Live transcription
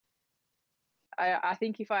I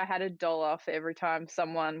think if I had $1 for every time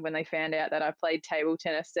someone, when they found out that I played table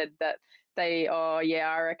tennis, said that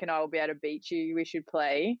I reckon I'll be able to beat you, we should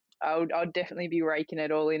play, I'll definitely be raking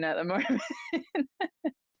it all in at the moment.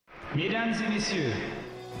 Mesdames et messieurs,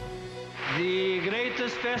 the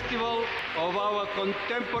greatest festival of our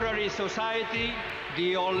contemporary society,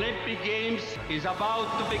 the Olympic Games, is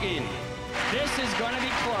about to begin. This is going to be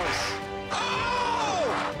close.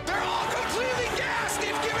 Oh! They're all completely gassed! They've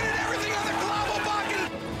given it everything on the global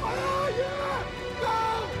bucket! Oh, yeah! Go!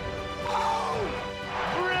 Oh!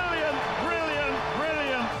 Brilliant, brilliant,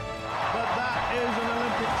 brilliant! But that is an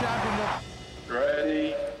Olympic championship.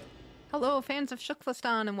 Ready. Hello, fans of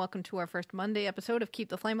TKFLASTAN, and welcome to our first Monday episode of Keep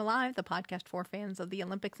the Flame Alive, the podcast for fans of the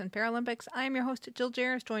Olympics and Paralympics. I am your host, Jill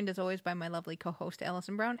Jaracz, joined as always by my lovely co-host,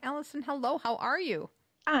 Alison Brown. Alison, hello, how are you?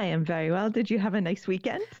 I am very well. Did you have a nice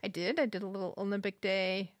weekend? I did a little Olympic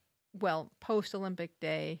Day, post-Olympic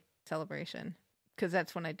Day celebration, because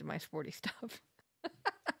that's when I did my sporty stuff.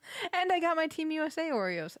 And I got my Team USA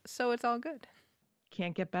Oreos, so it's all good.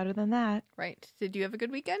 Can't get better than that. Right. Did you have a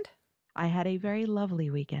good weekend? I had a very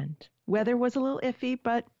lovely weekend. Weather was a little iffy,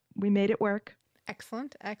 but we made it work.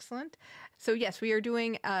 Excellent, excellent. So yes, we are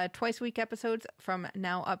doing twice-a-week episodes from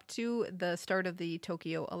now up to the start of the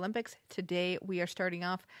Tokyo Olympics. Today we are starting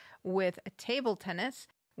off with table tennis.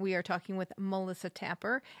 We are talking with Melissa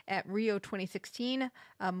Tapper. At Rio 2016,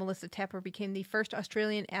 Melissa Tapper became the first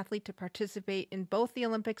Australian athlete to participate in both the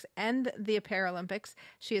Olympics and the Paralympics.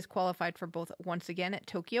 She is qualified for both once again at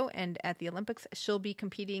Tokyo, and at the Olympics, she'll be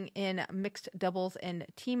competing in mixed doubles and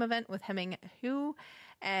team event with Hemming Hu,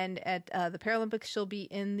 and at the Paralympics, she'll be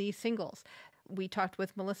in the singles. We talked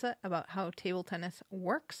with Melissa about how table tennis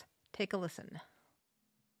works. Take a listen.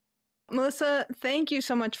 Melissa, thank you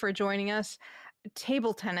so much for joining us.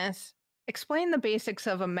 Table tennis, explain the basics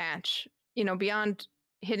of a match, beyond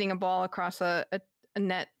hitting a ball across a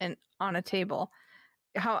net and on a table.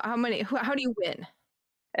 How do you win?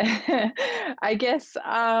 I guess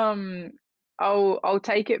I'll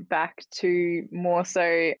take it back to more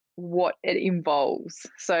so what it involves.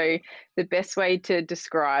 So the best way to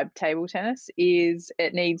describe table tennis is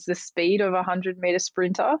it needs the speed of a 100-meter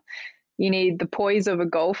sprinter. You need the poise of a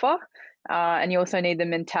golfer. And you also need the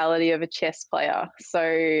mentality of a chess player.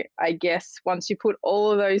 So I guess once you put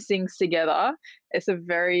all of those things together, it's a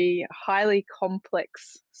very highly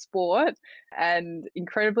complex sport and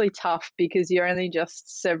incredibly tough because you're only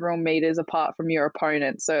just several meters apart from your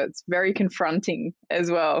opponent. So it's very confronting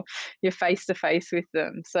as well. You're face to face with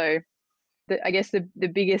them. So I guess the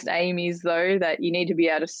biggest aim is, though, that you need to be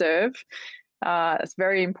able to serve. It's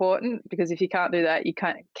very important because if you can't do that, you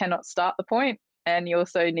cannot start the point. And you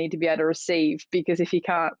also need to be able to receive, because if you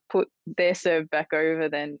can't put their serve back over,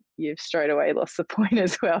 then you've straight away lost the point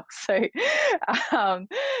as well. So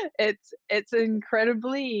it's an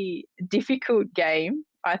incredibly difficult game,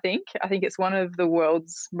 I think. I think it's one of the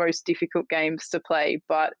world's most difficult games to play,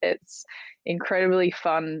 but it's incredibly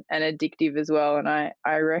fun and addictive as well. And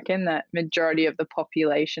I reckon that majority of the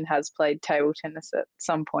population has played table tennis at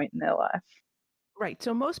some point in their life. Right.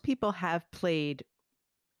 So most people have played.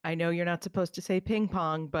 I know you're not supposed to say ping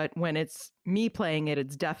pong, but when it's me playing it,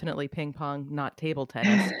 it's definitely ping pong, not table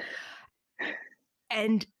tennis.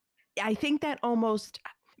 And I think that almost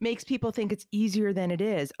makes people think it's easier than it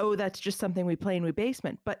is. Oh, that's just something we play in the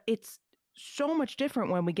basement. But it's so much different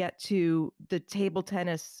when we get to the table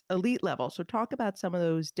tennis elite level. So talk about some of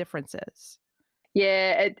those differences.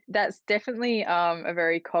 Yeah, that's definitely a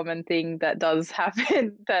very common thing that does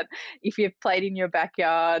happen, that if you've played in your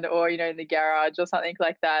backyard or, in the garage or something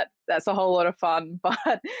like that, that's a whole lot of fun.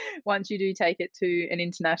 But once you do take it to an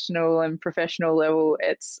international and professional level,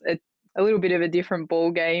 it's a little bit of a different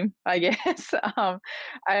ball game, I guess.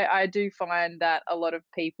 I do find that a lot of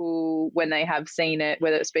people, when they have seen it,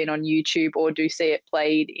 whether it's been on YouTube or do see it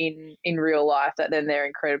played in real life, that then they're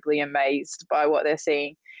incredibly amazed by what they're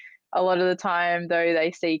seeing. A lot of the time, though,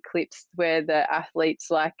 they see clips where the athletes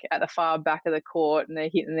like at the far back of the court and they're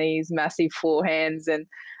hitting these massive forehands, and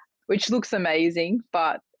which looks amazing,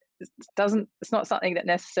 but it's not something that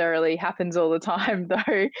necessarily happens all the time,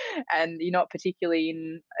 though, and you're not particularly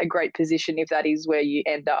in a great position if that is where you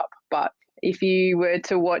end up. But if you were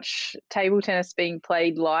to watch table tennis being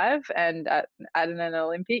played live and at an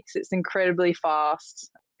Olympics, it's incredibly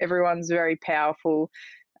fast. Everyone's very powerful.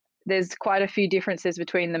 There's quite a few differences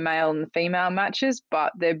between the male and the female matches,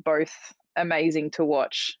 but they're both amazing to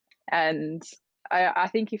watch. And I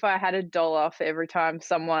think if I had $1 for every time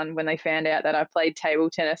someone, when they found out that I played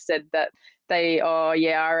table tennis, said that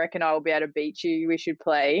I reckon I'll be able to beat you, we should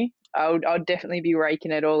play, I'll definitely be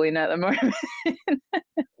raking it all in at the moment.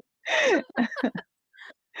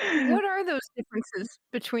 What are those differences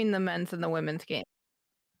between the men's and the women's game?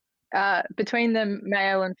 Between the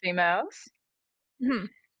male and females? Hmm.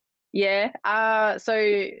 Yeah.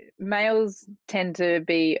 So males tend to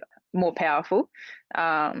be more powerful.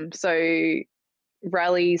 So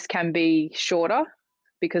rallies can be shorter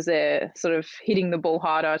because they're sort of hitting the ball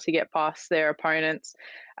harder to get past their opponents.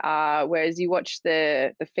 Whereas you watch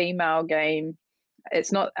the female game,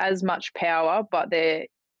 it's not as much power, but they're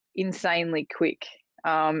insanely quick,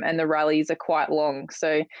 and the rallies are quite long.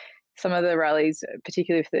 So some of the rallies,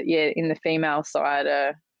 particularly in the female side,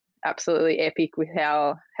 are absolutely epic with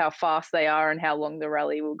how fast they are and how long the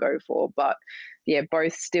rally will go for. But yeah,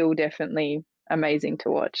 both still definitely amazing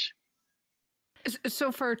to watch.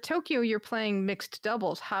 So for Tokyo, you're playing mixed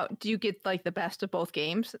doubles. How do you get like the best of both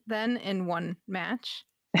games then in one match?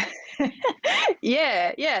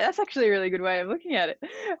 Yeah, that's actually a really good way of looking at it.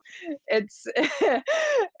 It's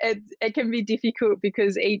it can be difficult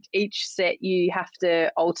because each set you have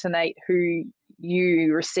to alternate who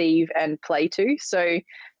you receive and play to. So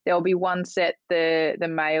there'll be one set the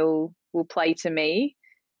male will play to me,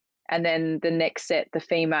 and then the next set the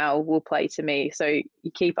female will play to me. So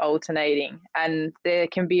you keep alternating, and there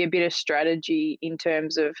can be a bit of strategy in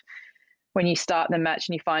terms of when you start the match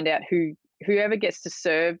and you find out whoever gets to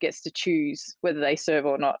serve gets to choose whether they serve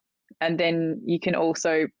or not. And then you can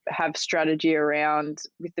also have strategy around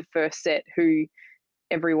with the first set who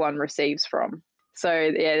everyone receives from. So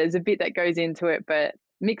yeah, there's a bit that goes into it, but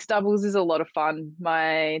mixed doubles is a lot of fun.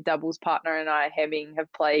 My doubles partner and I, Hemming,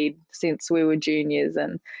 have played since we were juniors,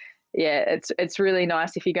 and yeah, it's really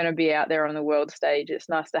nice if you're going to be out there on the world stage. It's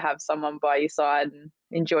nice to have someone by your side and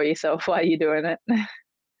enjoy yourself while you're doing it.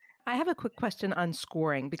 I have a quick question on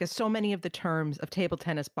scoring because so many of the terms of table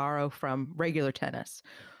tennis borrow from regular tennis,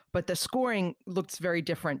 but the scoring looks very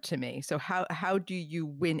different to me. So how do you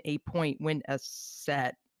win a point, win a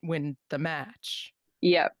set, win the match?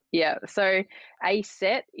 Yeah. So a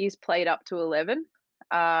set is played up to 11,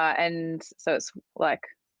 and so it's like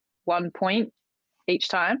 1 point each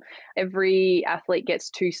time. Every athlete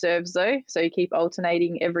gets 2 serves though, so you keep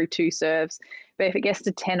alternating every 2 serves. But if it gets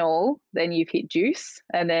to 10 all, then you've hit deuce,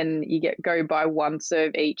 and then you go by 1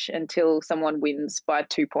 serve each until someone wins by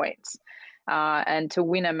 2 points. And to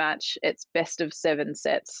win a match, it's best of 7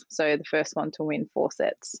 sets. So the first one to win 4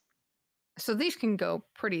 sets. So these can go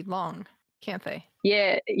pretty long, can't they?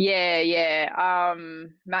 Yeah.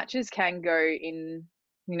 Matches can go in,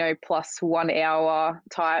 plus 1 hour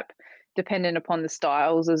type, dependent upon the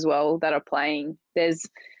styles as well that are playing. There's,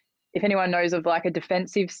 if anyone knows of like a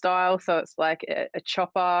defensive style, so it's like a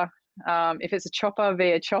chopper. If it's a chopper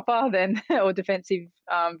via chopper, then or defensive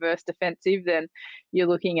versus defensive, then you're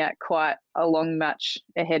looking at quite a long match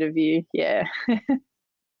ahead of you. Yeah.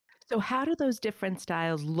 So how do those different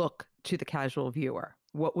styles look to the casual viewer?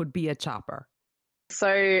 What would be a chopper? So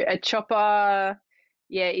a chopper,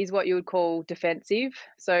 is what you would call defensive.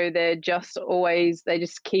 So they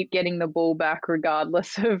just keep getting the ball back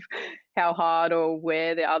regardless of how hard or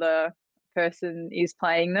where the other person is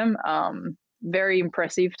playing them. Very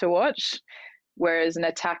impressive to watch. Whereas an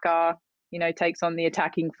attacker, takes on the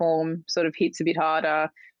attacking form, sort of hits a bit harder,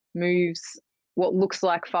 moves what looks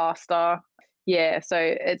like faster. Yeah, so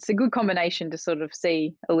it's a good combination to sort of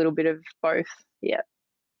see a little bit of both. Yeah.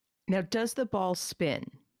 Now, does the ball spin?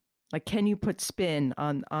 Like, can you put spin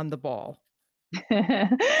on the ball?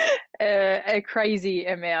 A crazy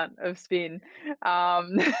amount of spin,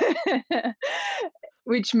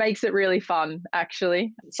 which makes it really fun,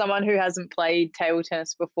 actually. Someone who hasn't played table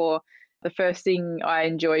tennis before, the first thing I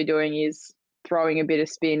enjoy doing is throwing a bit of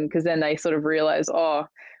spin, because then they sort of realize, oh,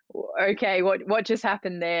 okay, what just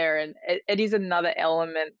happened there? And it is another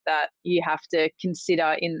element that you have to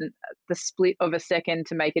consider in the split of a second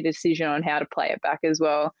to make a decision on how to play it back as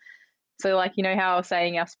well. So like, how I was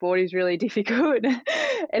saying our sport is really difficult.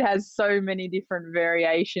 It has so many different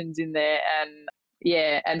variations in there,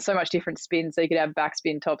 and so much different spin. So you could have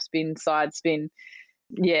backspin, topspin, side spin.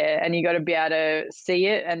 Yeah, and you got to be able to see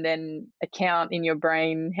it and then account in your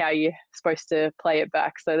brain how you're supposed to play it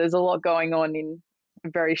back. So there's a lot going on in a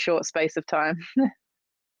very short space of time.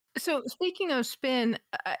 So speaking of spin,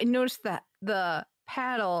 I noticed that the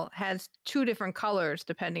paddle has 2 different colors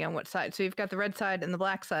depending on what side. So you've got the red side and the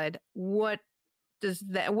black side. What's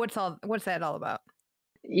that all about?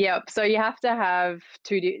 Yep. So you have to have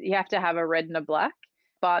you have to have a red and a black,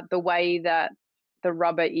 but the way that the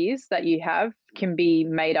rubber is that you have can be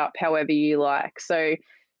made up however you like. So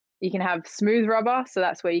you can have smooth rubber, so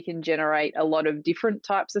that's where you can generate a lot of different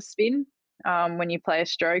types of spin when you play a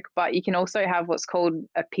stroke, but you can also have what's called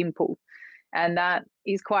a pimple. And that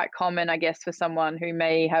is quite common, I guess, for someone who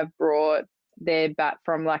may have brought their bat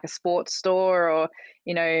from like a sports store, or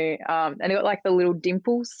and they got like the little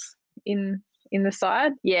dimples in the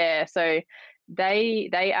side. Yeah, so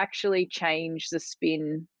they actually change the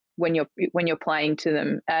spin when you're playing to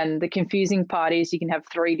them. And the confusing part is you can have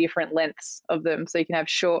 3 different lengths of them. So you can have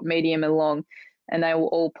short, medium, and long, and they will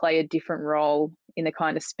all play a different role in the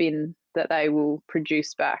kind of spin that they will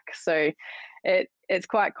produce back. So it's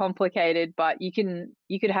quite complicated, but you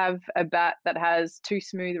could have a bat that has 2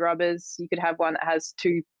 smooth rubbers. You could have one that has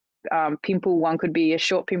 2 pimple. One could be a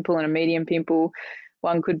short pimple and a medium pimple.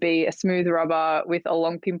 One could be a smooth rubber with a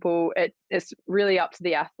long pimple. It's really up to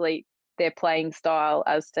the athlete, their playing style,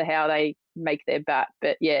 as to how they make their bat.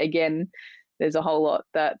 But yeah, again, there's a whole lot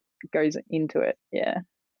that goes into it. Yeah.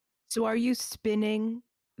 So are you spinning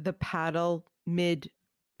the paddle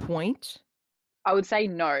mid-point? I would say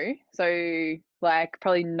no. So like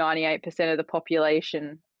probably 98% of the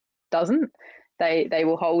population doesn't. They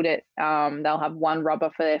will hold it. They'll have one rubber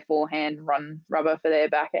for their forehand, one rubber for their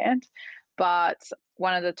backhand. But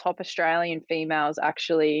one of the top Australian females,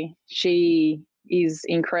 actually, she is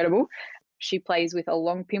incredible. She plays with a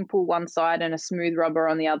long pimple one side and a smooth rubber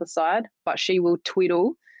on the other side, but she will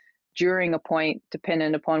twiddle during a point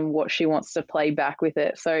dependent upon what she wants to play back with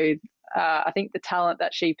it. So I think the talent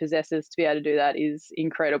that she possesses to be able to do that is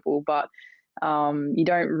incredible, but you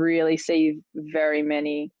don't really see very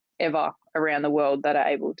many ever around the world that are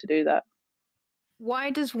able to do that. Why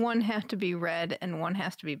does one have to be red and one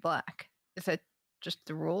has to be black? Is that just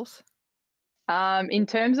the rules? In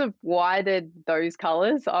terms of why they're those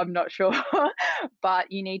colours, I'm not sure, but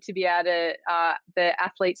you need to be able to, the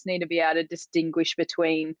athletes need to be able to distinguish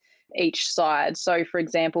between each side. So, for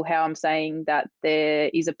example, how I'm saying that there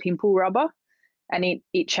is a pimple rubber and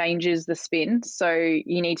it changes the spin. So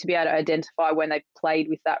you need to be able to identify when they played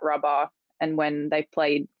with that rubber and when they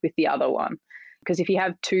played with the other one. Because if you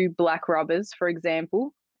have 2 black rubbers, for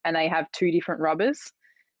example, and they have 2 different rubbers,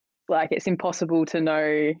 like it's impossible to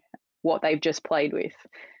know what they've just played with.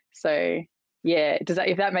 So yeah,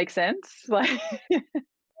 if that makes sense? Like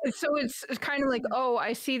So it's kind of like, oh,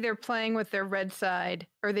 I see they're playing with their red side,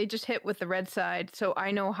 or they just hit with the red side, so I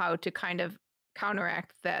know how to kind of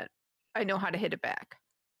counteract that. I know how to hit it back.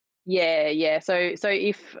 Yeah. So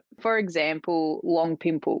if, for example, long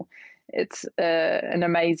pimple, it's an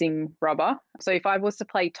amazing rubber. So if I was to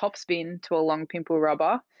play topspin to a long pimple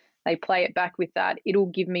rubber, they play it back with that, it'll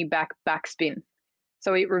give me backspin.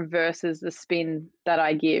 So it reverses the spin that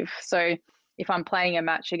I give. So if I'm playing a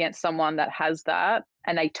match against someone that has that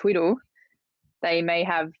and they twiddle, they may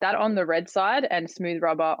have that on the red side and smooth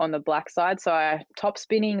rubber on the black side. So top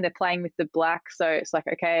spinning, they're playing with the black. So it's like,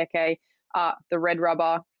 okay, the red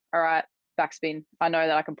rubber, all right, backspin. I know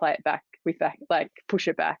that I can play it back with that, like push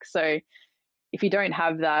it back. So if you don't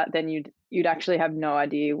have that, then you'd actually have no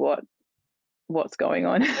idea what's going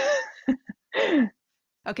on.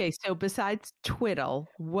 Okay, so besides twiddle,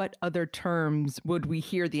 what other terms would we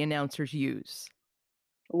hear the announcers use?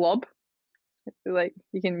 Lob. Like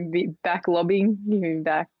you can be back lobbing, you can be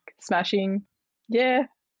back smashing. Yeah.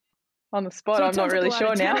 On the spot, So I'm not really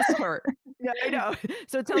sure now. Yeah, I know.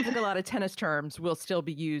 So it sounds like a lot of tennis terms will still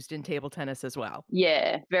be used in table tennis as well.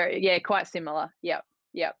 Yeah, quite similar. Yep.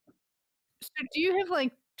 So do you have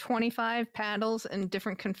like 25 paddles in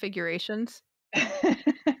different configurations?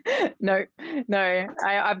 No.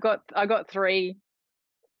 I got 3.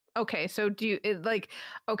 Okay, so do you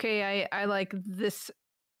I like this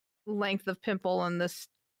length of pimple and this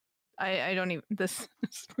I don't even this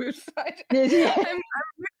smooth side.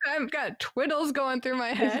 I've got twiddles going through my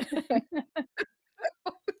head. I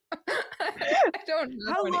don't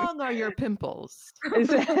know. How long are your pimples?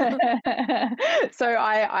 So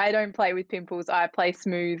I don't play with pimples. I play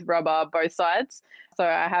smooth rubber both sides. So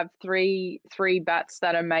I have three bats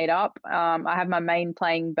that are made up. I have my main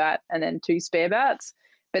playing bat and then 2 spare bats,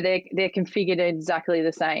 but they're configured exactly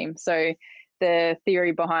the same. So the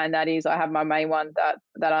theory behind that is I have my main one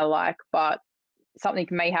that I like, but something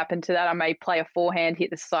may happen to that. I may play a forehand,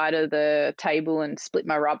 hit the side of the table and split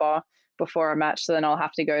my rubber before a match. So then I'll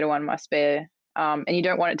have to go to one of my spare. And you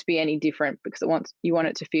don't want it to be any different because you want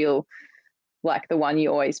it to feel like the one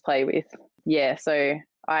you always play with. Yeah. So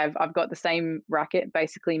I've got the same racket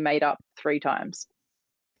basically made up 3 times.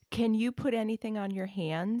 Can you put anything on your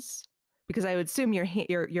hands? Because I would assume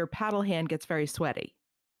your paddle hand gets very sweaty.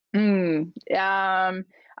 I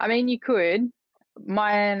mean, you could.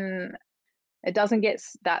 Mine, it doesn't get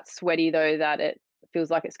that sweaty though that it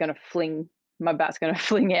feels like it's going to fling. My bat's going to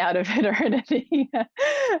fling out of it or anything.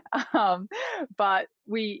 But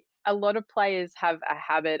a lot of players have a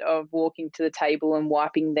habit of walking to the table and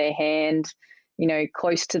wiping their hand,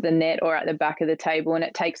 close to the net or at the back of the table, and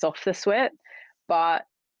it takes off the sweat. but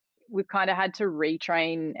we've kind of had to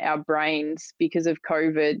retrain our brains because of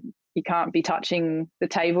COVID. You can't be touching the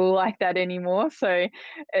table like that anymore. So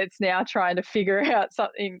it's now trying to figure out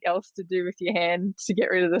something else to do with your hand to get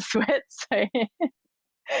rid of the sweat. So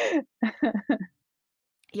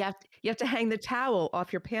You have to hang the towel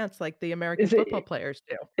off your pants like the American football players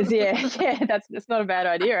do. Yeah, that's not a bad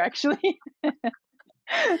idea, actually. Let's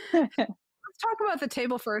talk about the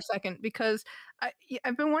table for a second, because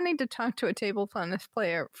I've been wanting to talk to a table tennis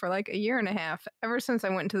player for like a year and a half, ever since I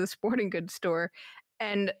went to the sporting goods store,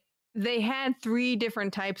 and they had 3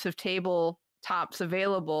 different types of table tops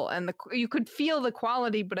available, and you could feel the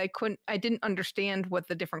quality, but I didn't understand what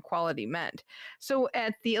the different quality meant. So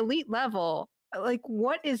at the elite level, like,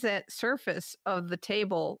 what is that surface of the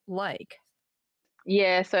table like?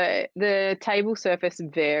 Yeah, so the table surface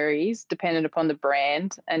varies dependent upon the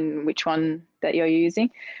brand and which one that you're using.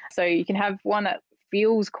 So you can have one that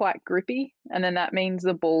feels quite grippy, and then that means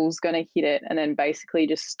the ball's going to hit it and then basically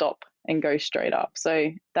just stop and go straight up. So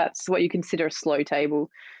that's what you consider a slow table.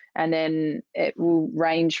 And then it will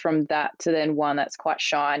range from that to then one that's quite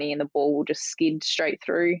shiny and the ball will just skid straight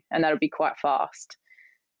through, and that'll be quite fast.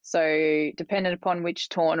 So dependent upon which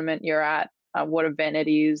tournament you're at, what event it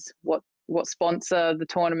is, what sponsor the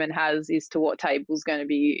tournament has is to what table is going to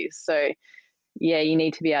be used. So yeah, you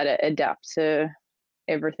need to be able to adapt to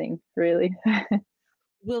everything, really.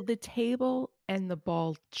 Will the table and the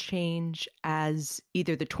ball change as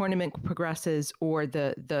either the tournament progresses or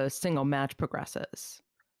the single match progresses?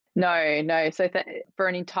 No. So for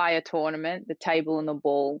an entire tournament, the table and the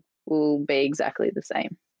ball will be exactly the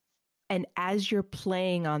same. And as you're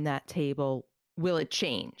playing on that table, will it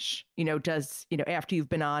change? After you've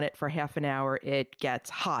been on it for half an hour, it gets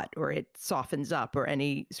hot or it softens up, or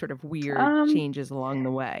any sort of weird changes along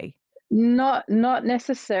the way? Not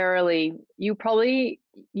necessarily. You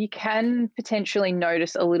can potentially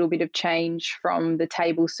notice a little bit of change from the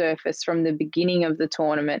table surface from the beginning of the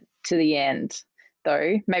tournament to the end,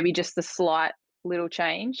 though. Maybe just a slight little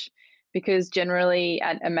change, because generally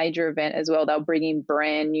at a major event as well, they'll bring in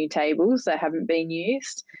brand new tables that haven't been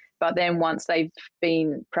used. But then once they've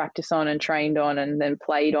been practiced on and trained on and then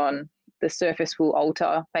played on, the surface will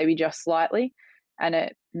alter maybe just slightly, and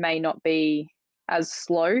it may not be as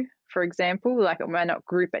slow, for example, like it may not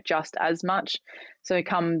grip it just as much. So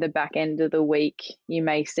come the back end of the week, you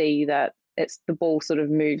may see that the ball sort of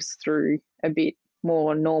moves through a bit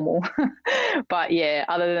more normal. But yeah,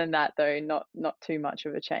 other than that though, not too much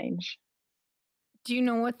of a change. Do you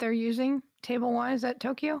know what they're using table-wise at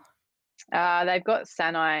Tokyo? They've got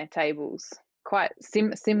Sanai tables, quite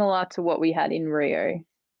similar to what we had in Rio.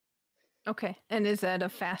 Okay. And is that a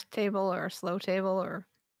fast table or a slow table, or?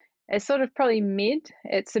 It's sort of probably mid.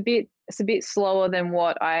 It's a bit slower than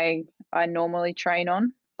what I normally train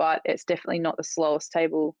on, but it's definitely not the slowest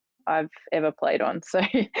table I've ever played on. So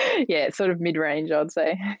yeah, it's sort of mid-range, I'd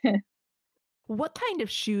say. What kind of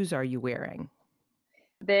shoes are you wearing?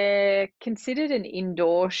 They're considered an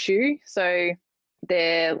indoor shoe. So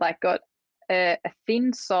they're like got a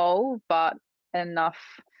thin sole, but enough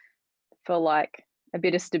for like a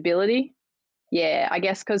bit of stability. Yeah, I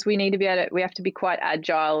guess because we have to be quite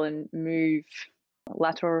agile and move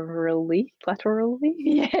laterally.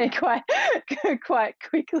 Yeah, quite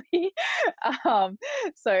quickly.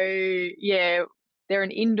 So yeah, they're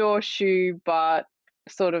an indoor shoe, but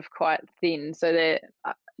sort of quite thin. So they're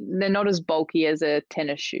not as bulky as a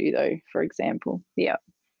tennis shoe, though, for example. Yeah.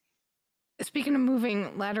 Speaking of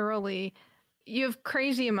moving laterally, you have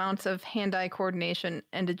crazy amounts of hand-eye coordination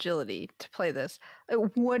and agility to play this.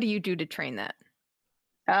 What do you do to train that?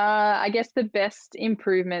 I guess the best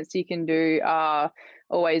improvements you can do are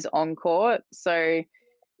always on court. So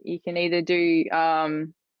you can either do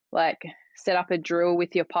like set up a drill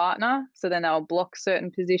with your partner, so then they'll block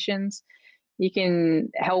certain positions. You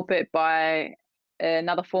can help it by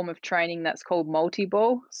another form of training that's called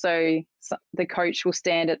multi-ball. So the coach will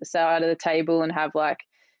stand at the side of the table and have like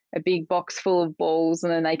a big box full of balls,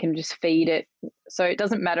 and then they can just feed it. So it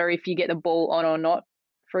doesn't matter if you get the ball on or not,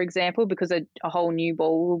 for example, because a whole new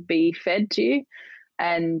ball will be fed to you,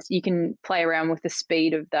 and you can play around with the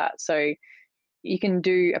speed of that. So you can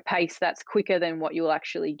do a pace that's quicker than what you'll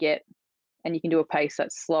actually get, and you can do a pace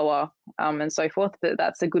that's slower, and so forth. But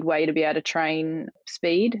that's a good way to be able to train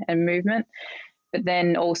speed and movement. But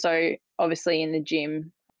then also, obviously, in the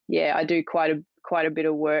gym, yeah, I do quite a bit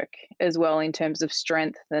of work as well in terms of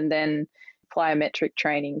strength, and then plyometric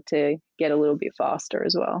training to get a little bit faster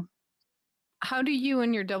as well. How do you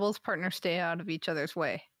and your doubles partner stay out of each other's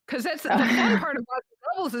way? Because that's the fun part about the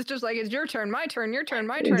doubles. Is just like, it's your turn, my turn, your turn,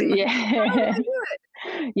 my turn. Yeah. How do they do it?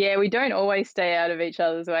 Yeah, we don't always stay out of each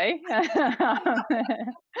other's way.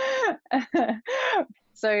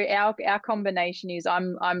 So our combination is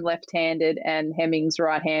I'm left-handed and Hemming's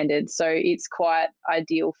right-handed, so it's quite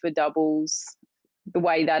ideal for doubles the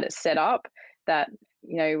way that it's set up, that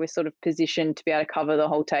we're sort of positioned to be able to cover the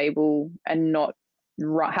whole table and not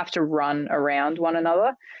have to run around one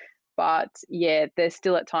another. But yeah, there's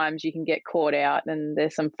still at times you can get caught out, and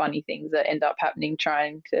there's some funny things that end up happening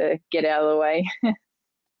trying to get out of the way.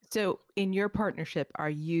 So in your partnership, are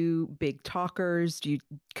you big talkers? Do you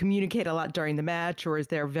communicate a lot during the match, or is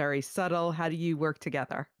there very subtle? How do you work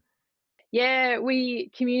together? Yeah, we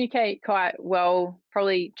communicate quite well,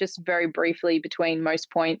 probably just very briefly between most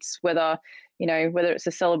points, whether it's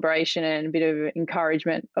a celebration and a bit of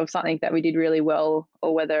encouragement of something that we did really well,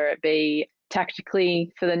 or whether it be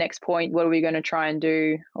tactically for the next point, what are we going to try and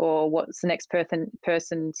do, or what's the next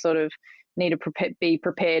person sort of need to be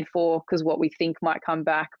prepared for, because what we think might come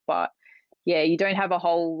back. But yeah, you don't have a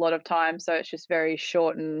whole lot of time, so it's just very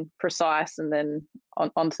short and precise, and then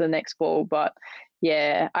on to the next ball. But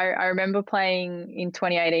yeah, I remember playing in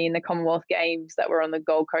 2018 the Commonwealth Games that were on the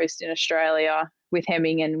Gold Coast in Australia with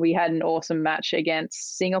Hemming, and we had an awesome match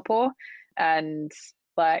against Singapore. And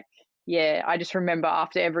yeah, I just remember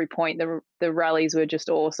after every point, the rallies were just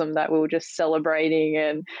awesome, that we were just celebrating,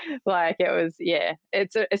 and it was, yeah,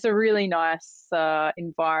 it's a really nice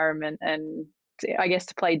environment, and I guess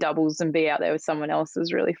to play doubles and be out there with someone else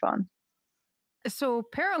is really fun. So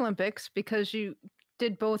Paralympics, because you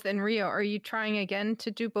did both in Rio, are you trying again to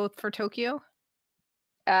do both for Tokyo?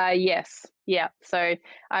 Yes. Yeah. So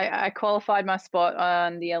I qualified my spot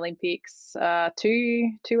on the Olympics 2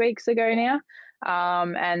 weeks ago now.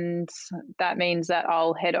 And that means that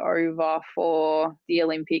I'll head over for the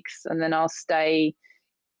Olympics, and then I'll stay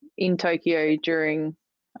in Tokyo during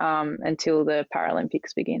until the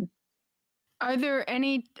Paralympics begin. Are there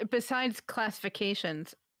any, besides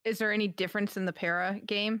classifications, is there any difference in the para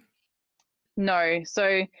game? No.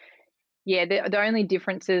 So yeah, the only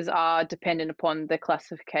differences are dependent upon the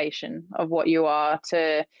classification of what you are,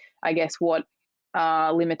 to, I guess, what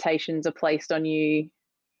limitations are placed on you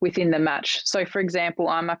within the match. So for example,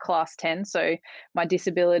 I'm a class 10, so my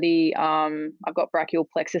disability, I've got brachial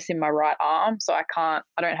plexus in my right arm, so I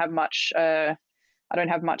don't have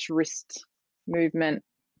much wrist movement,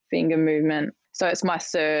 finger movement. So it's my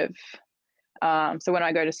serve. So when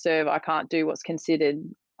I go to serve, I can't do what's considered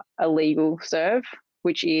a legal serve,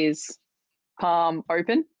 which is palm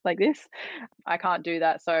open like this. I can't do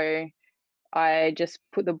that. So I just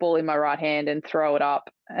put the ball in my right hand and throw it up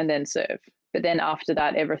and then serve. But then after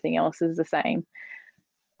that, everything else is the same.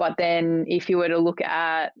 But then if you were to look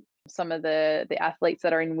at some of the athletes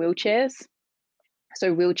that are in wheelchairs,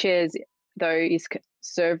 so wheelchairs, though,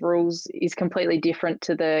 serve rules is completely different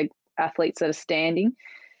to the athletes that are standing.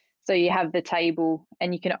 So you have the table,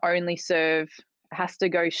 and you can only serve, has to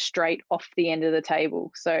go straight off the end of the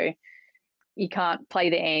table. So you can't play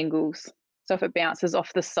the angles. So if it bounces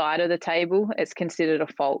off the side of the table, it's considered a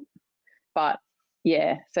fault. But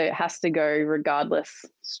yeah, so it has to go regardless,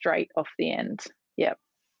 straight off the end. Yep.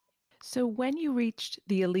 So when you reached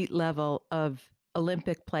the elite level of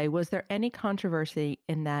Olympic play, was there any controversy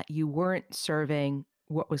in that you weren't serving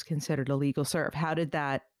what was considered a legal serve? How did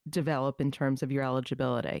that develop in terms of your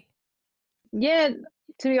eligibility? Yeah,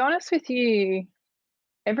 to be honest with you,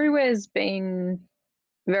 everywhere's been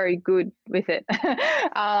very good with it.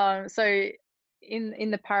 So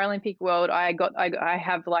in the Paralympic world, I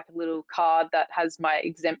have like a little card that has my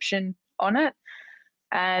exemption on it.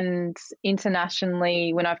 And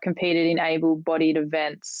internationally, when I've competed in able-bodied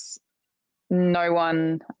events, no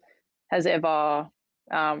one has ever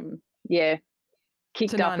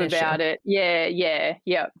kicked up about it.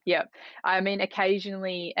 Yep. I mean,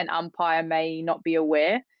 occasionally an umpire may not be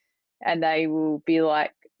aware, and they will be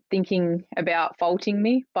like thinking about faulting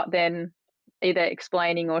me, but then either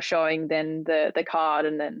explaining or showing then the card,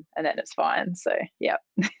 and then it's fine. So yeah.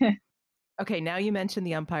 Okay, now you mentioned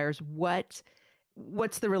the umpires.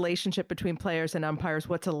 What's the relationship between players and umpires?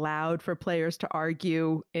 What's allowed for players to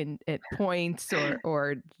argue at points,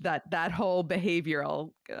 or that whole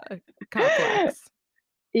behavioral complex?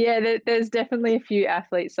 Yeah, there's definitely a few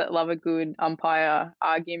athletes that love a good umpire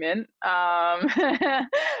argument.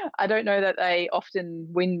 I don't know that they often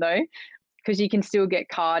win though, because you can still get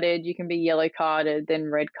carded. You can be yellow carded, then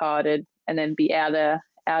red carded, and then be out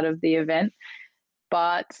of the event.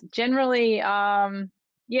 But generally,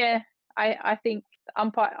 yeah, I think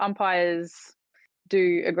umpires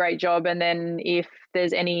do a great job. And then if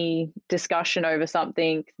there's any discussion over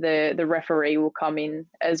something, the referee will come in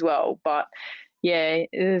as well. But yeah,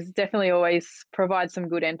 it definitely always provides some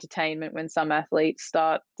good entertainment when some athletes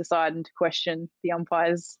start deciding to question the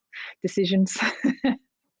umpires' decisions.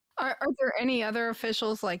 Are there any other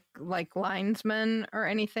officials like linesmen or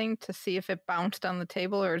anything to see if it bounced on the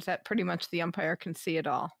table, or is that pretty much the umpire can see it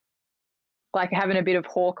all? Like having a bit of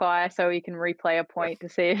Hawkeye so you can replay a point to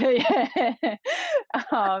see. Yeah.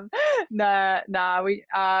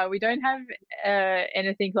 We don't have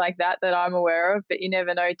anything like that I'm aware of, but you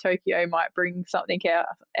never know. Tokyo might bring something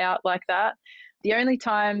out like that. The only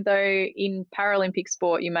time, though, in Paralympic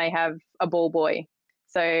sport, you may have a ball boy.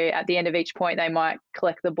 So at the end of each point, they might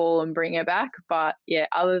collect the ball and bring it back. But yeah,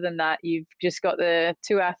 other than that, you've just got the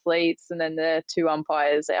two athletes and then the two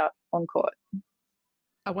umpires out on court.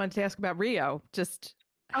 I wanted to ask about Rio. Just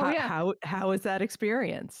how is that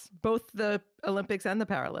experience? Both the Olympics and the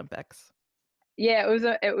Paralympics. Yeah,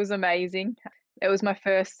 it was amazing. It was my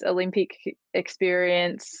first Olympic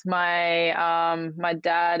experience. My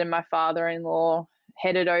dad and my father-in-law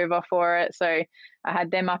headed over for it, so I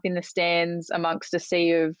had them up in the stands amongst a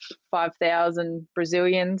sea of 5,000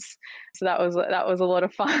 Brazilians. So that was a lot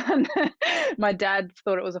of fun. My dad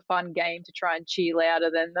thought it was a fun game to try and cheer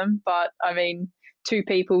louder than them, but I mean, 2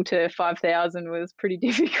 people to 5,000 was pretty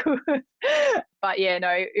difficult. But yeah,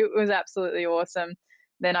 no, it was absolutely awesome.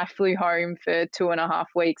 Then I flew home for 2.5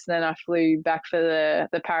 weeks, and then I flew back for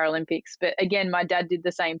the Paralympics. But again, my dad did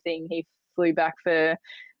the same thing. He flew back for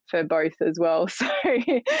both as well. So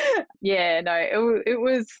yeah, no, it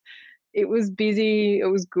was busy. It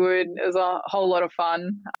was good. It was a whole lot of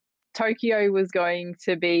fun. Tokyo was going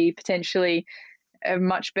to be potentially a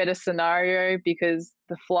much better scenario because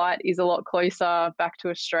the flight is a lot closer back to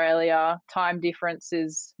Australia. Time difference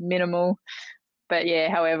is minimal. But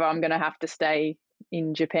yeah, however, I'm going to have to stay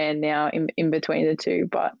in Japan now in between the two.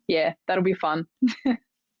 But yeah, that'll be fun.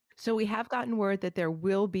 So we have gotten word that there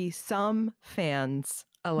will be some fans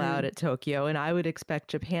allowed at Tokyo, and I would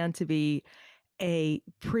expect Japan to be a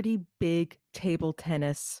pretty big table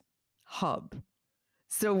tennis hub.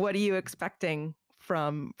 So what are you expecting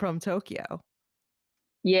from Tokyo?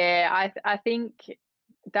 Yeah, I think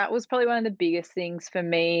that was probably one of the biggest things for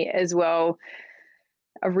me as well.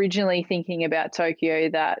 Originally thinking about Tokyo,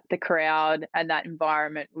 that the crowd and that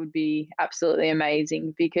environment would be absolutely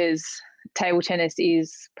amazing because table tennis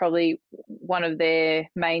is probably one of their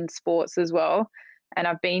main sports as well. And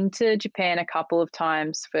I've been to Japan a couple of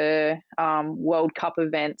times for World Cup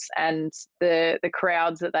events, and the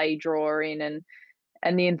crowds that they draw in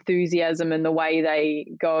and the enthusiasm and the way they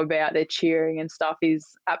go about their cheering and stuff is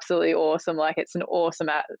absolutely awesome. Like, it's an awesome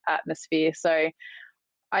atmosphere. So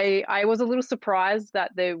I was a little surprised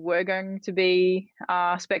that there were going to be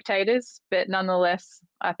spectators, but nonetheless,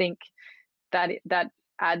 I think that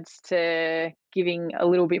adds to giving a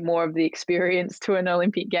little bit more of the experience to an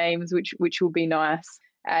Olympic Games, which will be nice.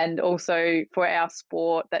 And also for our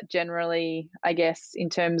sport, that generally, I guess, in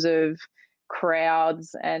terms of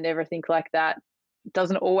crowds and everything like that,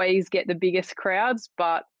 doesn't always get the biggest crowds,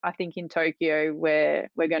 but I think in Tokyo we're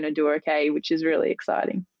going to do okay, which is really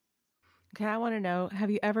exciting. Okay, I want to know,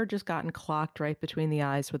 have you ever just gotten clocked right between the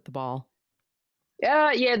eyes with the ball?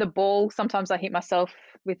 Yeah, the ball. Sometimes I hit myself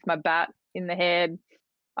with my bat in the head.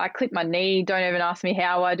 I clip my knee. Don't even ask me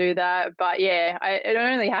how I do that. But yeah, it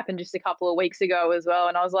only happened just a couple of weeks ago as well.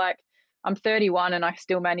 And I was like, I'm 31 and I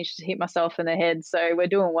still managed to hit myself in the head. So we're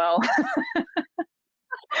doing well.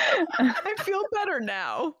 I feel better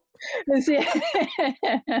now.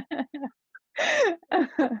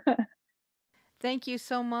 Thank you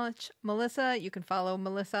so much, Melissa. You can follow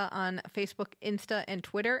Melissa on Facebook, Insta, and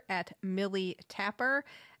Twitter at Millie Tapper.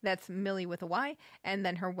 That's Millie with a Y. And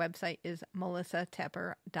then her website is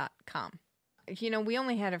melissatapper.com. You know, we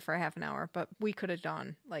only had it for half an hour, but we could have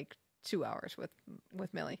done like 2 hours with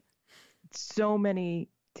Millie. So many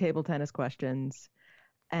table tennis questions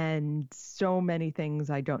and so many things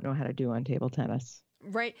I don't know how to do on table tennis.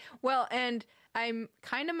 Right. Well, and I'm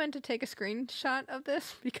kind of meant to take a screenshot of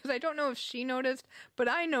this because I don't know if she noticed, but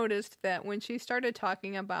I noticed that when she started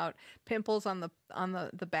talking about pimples on the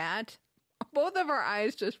bat, both of our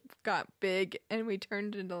eyes just got big and we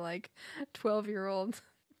turned into like 12-year-old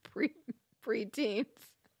preteens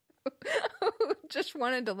who just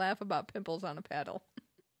wanted to laugh about pimples on a paddle.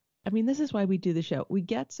 I mean, this is why we do the show. We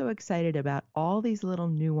get so excited about all these little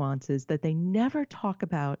nuances that they never talk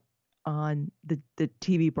about on the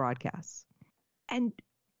TV broadcasts. And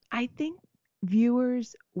I think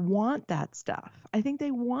viewers want that stuff. I think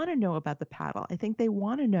they want to know about the paddle. I think they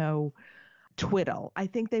want to know twiddle. I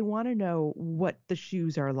think they want to know what the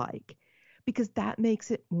shoes are like, because that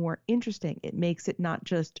makes it more interesting. It makes it not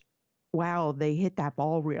just, wow, they hit that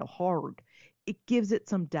ball real hard. It gives it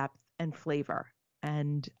some depth and flavor.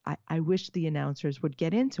 And I wish the announcers would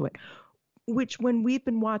get into it, which when we've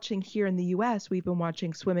been watching here in the U.S., we've been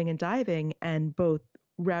watching swimming and diving, and both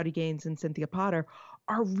Rowdy Gaines and Cynthia Potter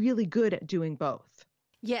are really good at doing both.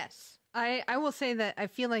 Yes. I will say that I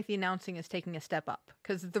feel like the announcing is taking a step up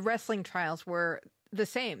because the wrestling trials were the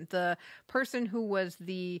same. The person who was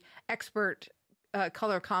the expert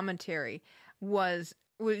color commentary was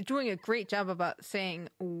doing a great job about saying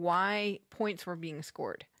why points were being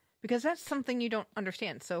scored, because that's something you don't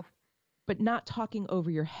understand. So, but not talking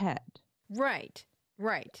over your head. Right.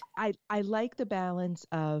 I like the balance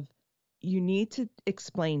of, you need to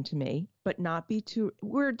explain to me, but not be too,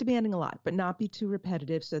 we're demanding a lot, but not be too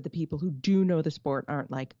repetitive so the people who do know the sport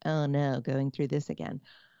aren't like, oh no, going through this again.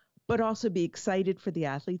 But also be excited for the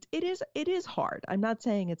athletes. It is hard. I'm not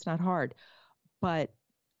saying it's not hard, but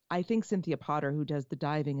I think Cynthia Potter, who does the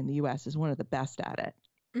diving in the U.S., is one of the best at it.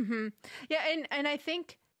 Mm-hmm. Yeah, and I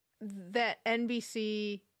think that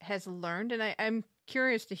NBC has learned, and I'm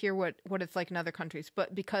curious to hear what it's like in other countries,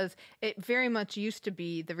 but because it very much used to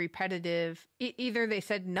be the repetitive, either they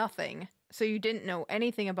said nothing, so you didn't know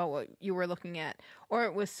anything about what you were looking at, or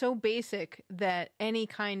it was so basic that any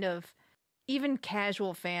kind of even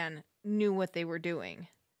casual fan knew what they were doing,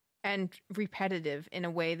 and repetitive in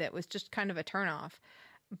a way that was just kind of a turnoff.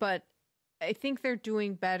 But I think they're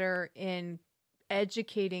doing better in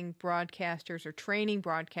educating broadcasters or training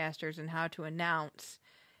broadcasters in how to announce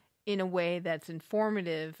in a way that's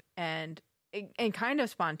informative and kind of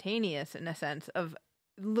spontaneous, in a sense of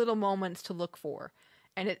little moments to look for.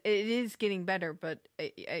 And it is getting better, but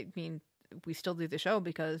I mean, we still do the show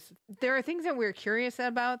because there are things that we're curious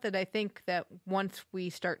about that I think that once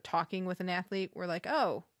we start talking with an athlete, we're like,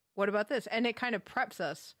 oh, what about this? And it kind of preps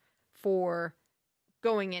us for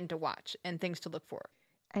going in to watch and things to look for.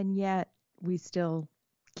 And yet we still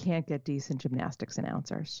can't get decent gymnastics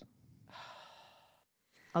announcers.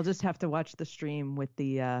 I'll just have to watch the stream with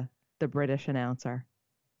the British announcer.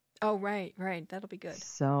 Oh, right. That'll be good.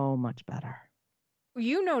 So much better.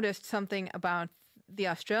 You noticed something about the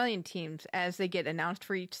Australian teams as they get announced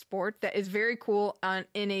for each sport that is very cool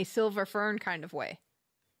in a silver fern kind of way.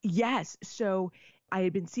 Yes. So I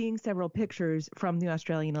had been seeing several pictures from the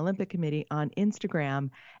Australian Olympic Committee on Instagram,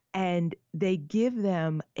 and they give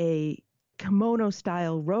them a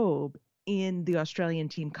kimono-style robe in the Australian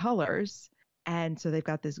team colors. And so they've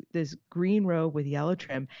got this green robe with yellow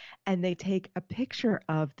trim, and they take a picture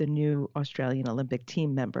of the new Australian Olympic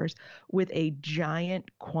team members with a giant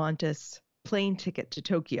Qantas plane ticket to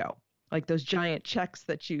Tokyo, like those giant checks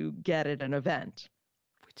that you get at an event.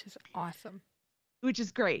 Which is awesome. Which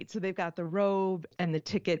is great. So they've got the robe and the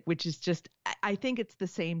ticket, which is just, I think it's the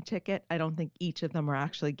same ticket. I don't think each of them are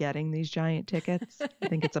actually getting these giant tickets. I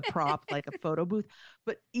think it's a prop, like a photo booth.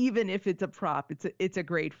 But even if it's a prop, it's a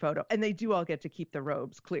great photo. And they do all get to keep the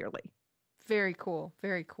robes, clearly. Very cool.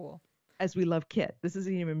 Very cool. As we love Kit. This is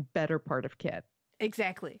an even better part of Kit.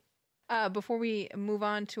 Exactly. Before we move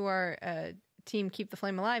on to our Team Keep the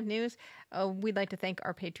Flame Alive news, we'd like to thank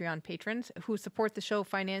our Patreon patrons who support the show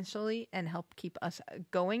financially and help keep us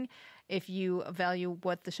going. If you value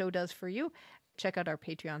what the show does for you, check out our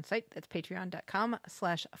Patreon site. That's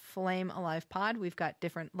patreon.com/flamealivepod. We've got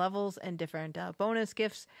different levels and different bonus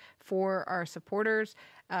gifts for our supporters.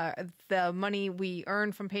 The money we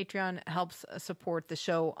earn from Patreon helps support the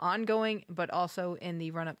show ongoing, but also in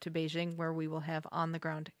the run-up to Beijing, where we will have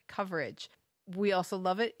on-the-ground coverage. We also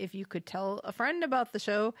love it if you could tell a friend about the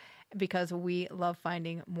show, because we love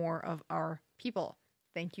finding more of our people.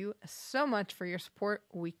 Thank you so much for your support.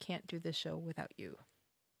 We can't do this show without you.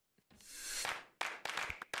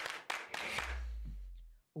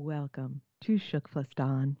 Welcome to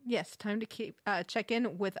TKFLASTAN. Yes, time to check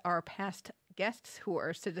in with our past guests who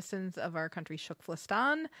are citizens of our country,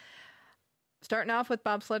 TKFLASTAN. Starting off with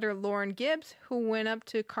bobsledder Lauren Gibbs, who went up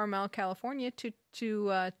to Carmel, California to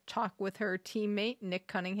talk with her teammate Nick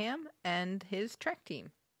Cunningham and his track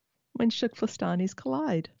team. When TKFLASTANis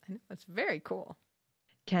collide. I know, that's very cool.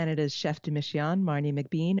 Canada's chef de mission, Marnie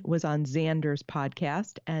McBean, was on Xander's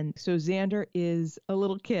podcast. And so Xander is a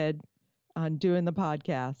little kid on doing the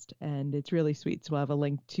podcast, and it's really sweet. So we'll have a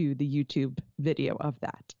link to the YouTube video of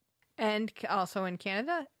that. And also in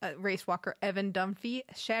Canada, race walker Evan Dunfee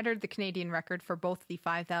shattered the Canadian record for both the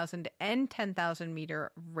 5,000 and 10,000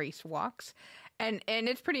 meter race walks. And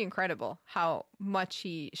it's pretty incredible how much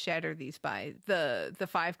he shattered these by. The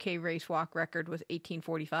 5K race walk record was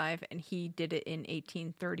 18:45, and he did it in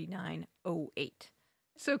 18:39:08.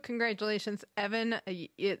 So congratulations, Evan.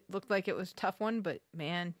 It looked like it was a tough one, but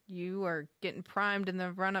man, you are getting primed in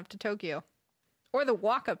the run up to Tokyo. Or the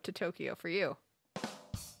walk up to Tokyo for you.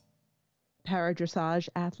 Para-dressage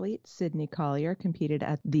athlete Sydney Collier competed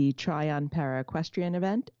at the Tryon Para-Equestrian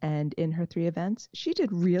event, and in her 3 events, she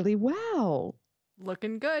did really well.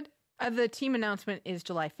 Looking good. The team announcement is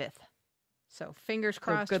July 5th. So fingers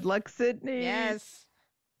crossed. So good luck, Sydney. Yes.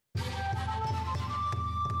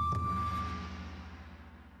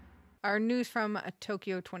 Our news from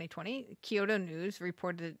Tokyo 2020, Kyoto News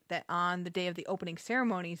reported that on the day of the opening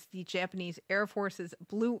ceremonies, the Japanese Air Force's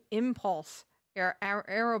Blue Impulse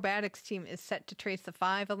aerobatics team is set to trace the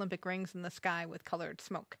 5 Olympic rings in the sky with colored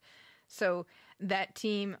smoke. So that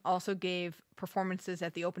team also gave performances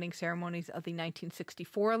at the opening ceremonies of the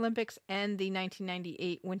 1964 Olympics and the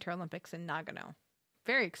 1998 Winter Olympics in Nagano.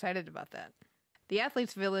 Very excited about that. The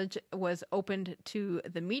Athletes Village was opened to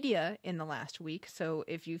the media in the last week, so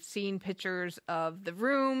if you've seen pictures of the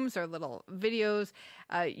rooms or little videos,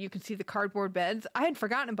 you can see the cardboard beds. I had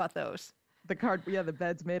forgotten about those. The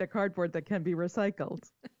bed's made of cardboard that can be recycled.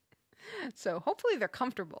 So hopefully they're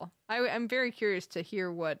comfortable. I'm very curious to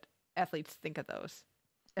hear what athletes think of those.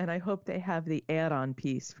 And I hope they have the add-on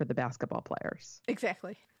piece for the basketball players.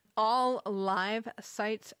 Exactly. All live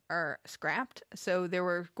sites are scrapped. So there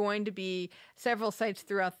were going to be several sites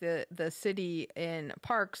throughout the city in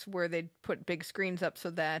parks where they'd put big screens up so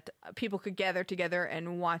that people could gather together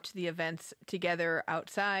and watch the events together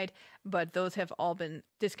outside. But those have all been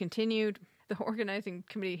discontinued. The organizing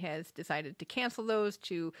committee has decided to cancel those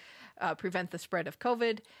to prevent the spread of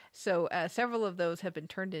COVID. So several of those have been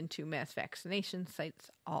turned into mass vaccination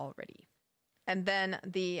sites already. And then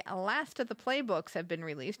the last of the playbooks have been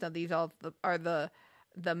released. Now, these all are the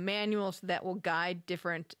manuals that will guide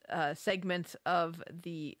different segments of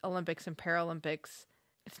the Olympics and Paralympics.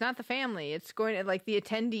 It's not the family. It's going to, like, the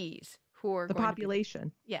attendees who are the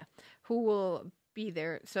population. Who will be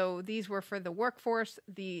there. So these were for the workforce,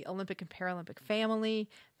 the Olympic and Paralympic family,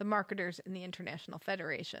 the marketers, and the international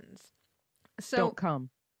federations. So don't come.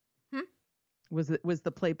 Was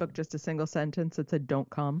the playbook just a single sentence that said "don't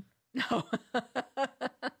come"? No.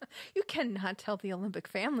 You cannot tell the Olympic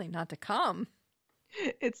family not to come.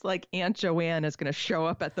 It's like Aunt Joanne is going to show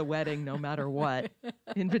up at the wedding no matter what,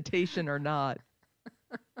 invitation or not.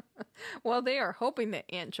 Well, they are hoping that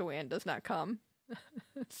Aunt Joanne does not come.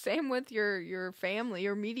 Same with your family,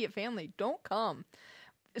 your immediate family. Don't come.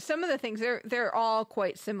 Some of the things, they're all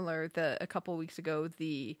quite similar. A couple weeks ago,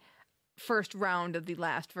 the first round of the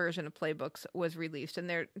last version of playbooks was released,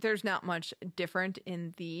 and there's not much different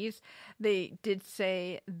in these. They did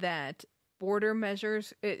say that border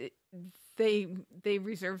measures, they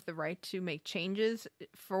reserve the right to make changes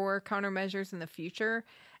for countermeasures in the future,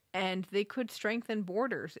 and they could strengthen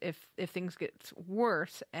borders if things get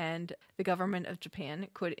worse, and the government of Japan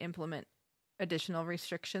could implement additional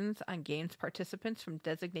restrictions on games participants from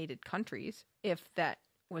designated countries if that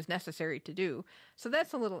was necessary to do. So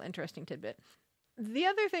that's a little interesting tidbit. The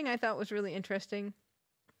other thing I thought was really interesting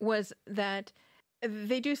was that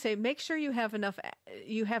they do say make sure you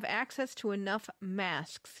have access to enough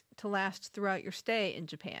masks to last throughout your stay in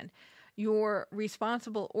Japan. Your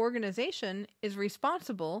responsible organization is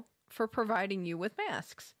responsible for providing you with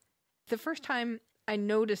masks. The first time I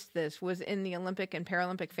noticed this was in the Olympic and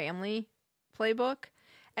Paralympic family playbook.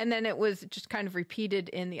 And then it was just kind of repeated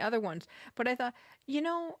in the other ones. But I thought,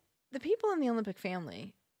 the people in the Olympic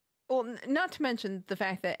family, well, not to mention the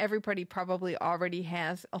fact that everybody probably already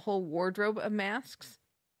has a whole wardrobe of masks,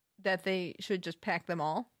 that they should just pack them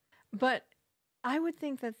all. But I would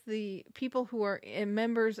think that the people who are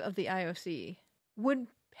members of the IOC would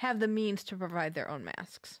have the means to provide their own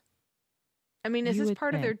masks. I mean, is this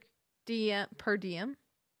part of their per diem?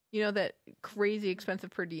 That crazy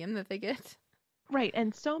expensive per diem that they get? Right.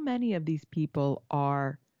 And so many of these people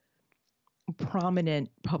are prominent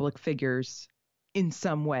public figures in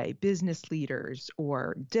some way, business leaders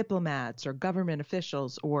or diplomats or government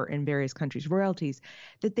officials or in various countries, royalties,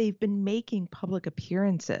 that they've been making public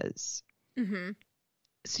appearances. Mm-hmm.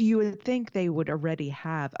 So you would think they would already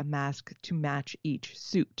have a mask to match each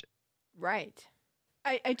suit. Right.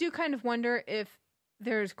 I do kind of wonder if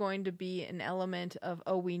there's going to be an element of,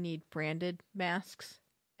 we need branded masks.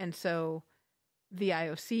 And so the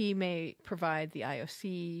IOC may provide the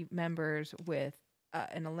IOC members with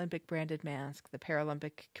an Olympic branded mask. The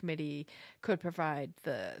Paralympic Committee could provide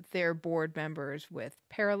their board members with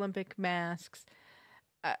Paralympic masks.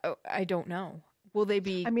 I don't know. Will they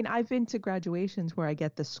be? I mean, I've been to graduations where I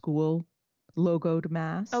get the school logoed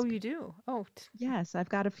mask. Oh, you do? Oh, yes. I've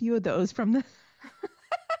got a few of those from the...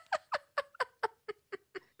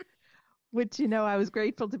 Which, I was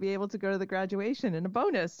grateful to be able to go to the graduation, and a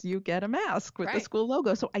bonus, you get a mask with the school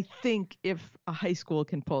logo. So I think if a high school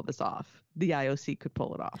can pull this off, the IOC could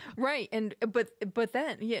pull it off. Right. And but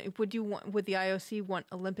then, would the IOC want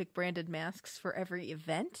Olympic branded masks for every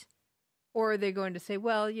event? Or are they going to say,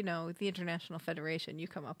 well, the International Federation, you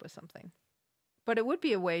come up with something? But it would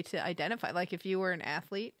be a way to identify, like if you were an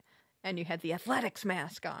athlete and you had the athletics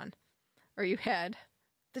mask on, or you had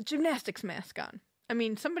the gymnastics mask on. I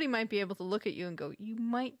mean, somebody might be able to look at you and go, you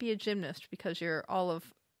might be a gymnast because you're all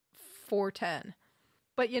of 4'10",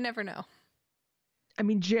 but you never know. I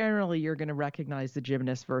mean, generally, you're going to recognize the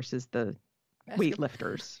gymnast versus the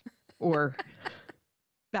weightlifters or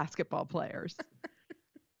basketball players.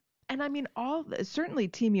 And I mean, certainly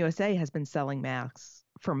Team USA has been selling masks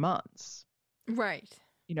for months. Right.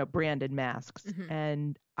 Branded masks. Mm-hmm.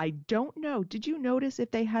 And I don't know, did you notice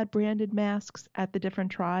if they had branded masks at the different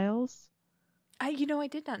trials? I did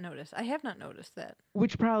not notice. I have not noticed that.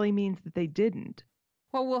 Which probably means that they didn't.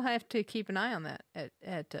 Well, we'll have to keep an eye on that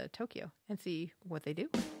at Tokyo and see what they do.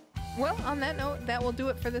 Well, on that note, that will do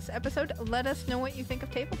it for this episode. Let us know what you think of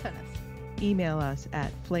table tennis. Email us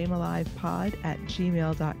at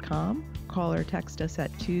flamealivepod@gmail.com. Call or text us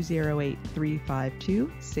at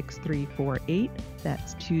 208-352-6348.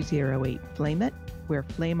 That's 208-FLAME-IT. We're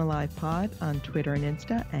Flame Alive Pod on Twitter and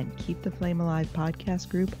Insta, and Keep the Flame Alive podcast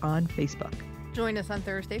group on Facebook. Join us on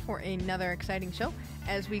Thursday for another exciting show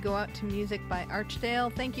as we go out to music by Archdale.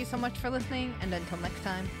 Thank you so much for listening, and until next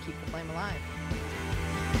time, keep the flame alive.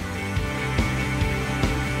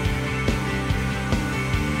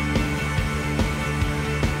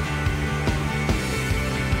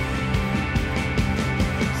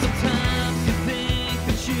 Sometimes you think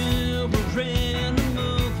that you were in a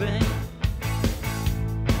movie,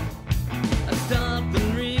 a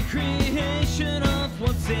stopping recreation of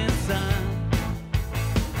what's inside.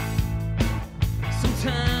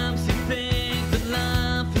 Sometimes you think that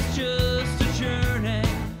life is just a journey,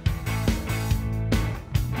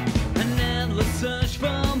 an endless search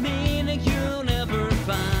for meaning you'll never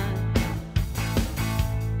find.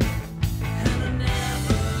 And I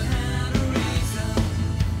never had a reason,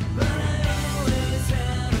 but I always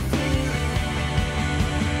had a feeling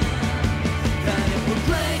that it would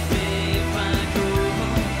break me if I go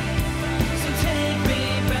home. So take me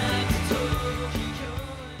back to Tokyo.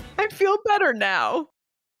 I feel better now.